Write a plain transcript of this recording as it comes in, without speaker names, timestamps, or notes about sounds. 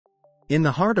In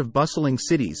the heart of bustling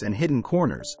cities and hidden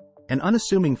corners, an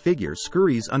unassuming figure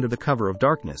scurries under the cover of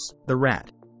darkness, the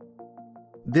rat.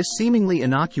 This seemingly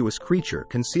innocuous creature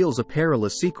conceals a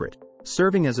perilous secret,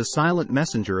 serving as a silent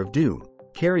messenger of doom,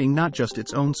 carrying not just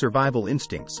its own survival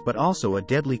instincts but also a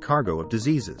deadly cargo of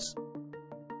diseases.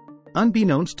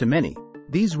 Unbeknownst to many,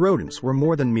 these rodents were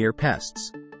more than mere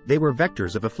pests. They were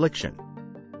vectors of affliction.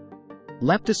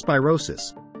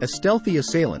 Leptospirosis, a stealthy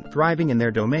assailant thriving in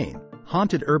their domain,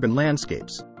 haunted urban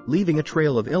landscapes, leaving a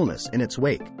trail of illness in its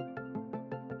wake.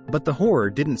 But the horror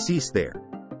didn't cease there.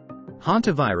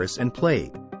 Hantavirus and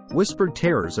plague, whispered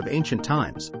terrors of ancient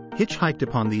times, hitchhiked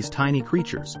upon these tiny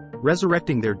creatures,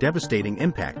 resurrecting their devastating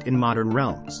impact in modern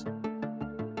realms.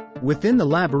 Within the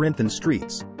labyrinthine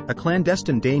streets, a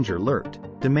clandestine danger lurked,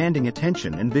 demanding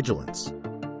attention and vigilance.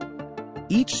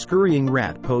 Each scurrying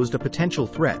rat posed a potential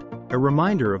threat, a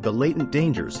reminder of the latent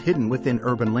dangers hidden within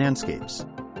urban landscapes.